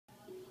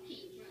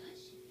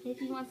if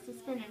he wants to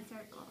spin in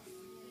circles.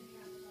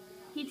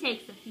 He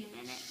takes a few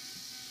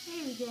minutes.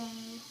 There we go.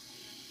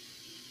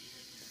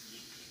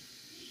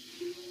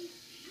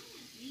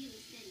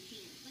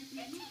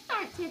 Your teeth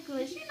aren't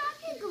ticklish. You're not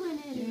giggling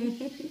at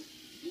it.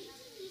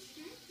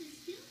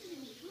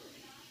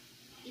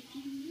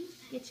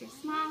 Get your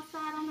smile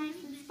side all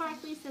nice and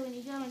sparkly so when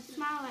you go and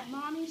smile at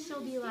Mommy,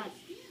 she'll be like,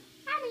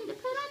 I need to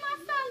put on my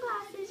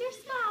sunglasses. Your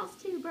smile's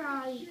too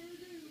bright.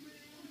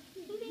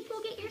 You think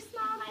you'll get your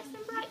smile nice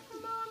and bright for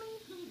Mommy?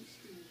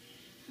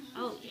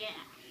 Oh,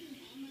 yeah.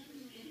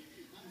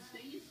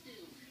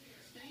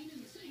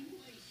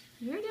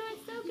 You're doing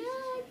so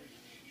good.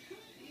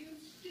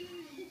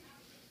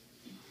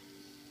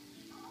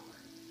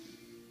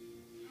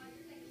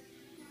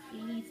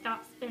 He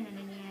stopped spinning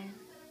again.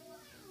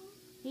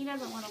 He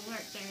doesn't want to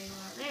work very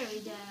well. There we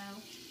go.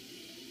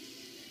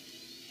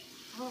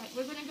 Alright,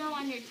 we're going to go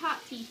on your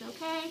top teeth,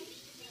 okay?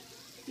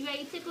 You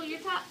ready to tickle your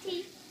top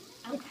teeth?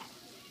 Okay.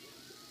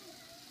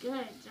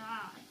 Good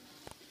job.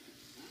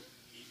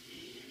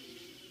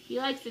 He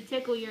likes to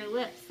tickle your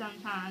lips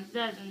sometimes,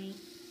 doesn't he?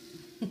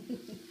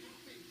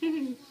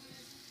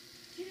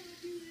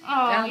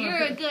 Oh,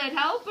 you're a good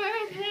helper.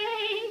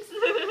 Thanks.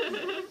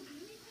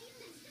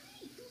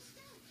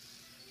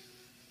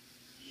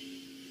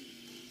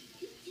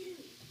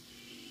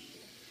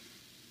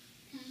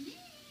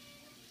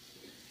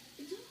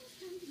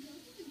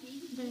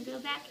 I'm going to go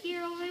back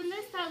here over in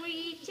this side where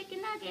you eat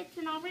chicken nuggets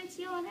and I'll rinse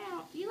you on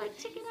out. You like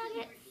chicken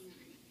nuggets?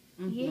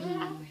 Mm-hmm.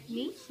 Yeah,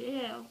 me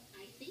too.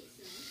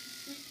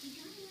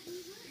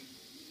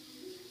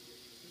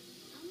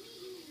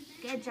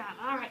 Good job.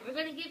 Alright, we're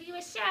going to give you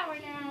a shower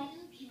now.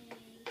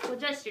 Well,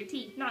 just your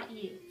teeth, not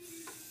you.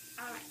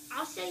 Alright,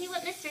 I'll show you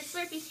what Mr.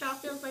 Slurpee Straw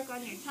feels like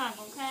on your tongue,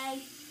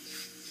 okay?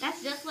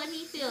 That's just what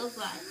he feels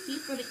like.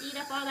 He's going to eat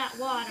up all that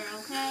water,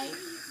 okay?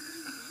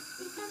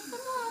 Here comes some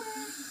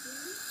water.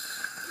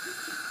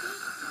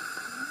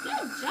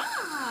 Good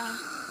job.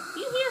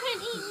 You hear him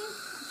eating?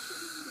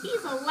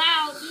 He's a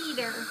loud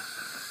eater.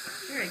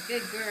 You're a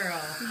good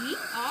girl. You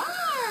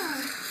are.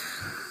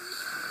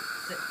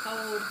 Is it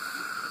cold?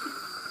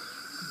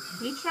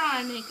 We try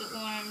and make it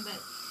warm, but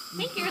I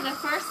think you're the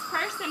first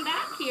person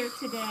back here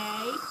today.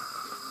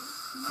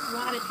 A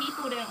lot of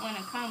people didn't want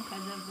to come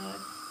because of the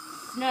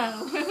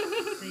snow.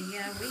 So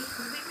yeah, we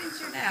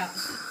ventured out.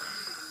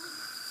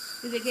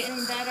 Is it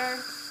getting better?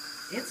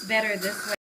 It's better this way.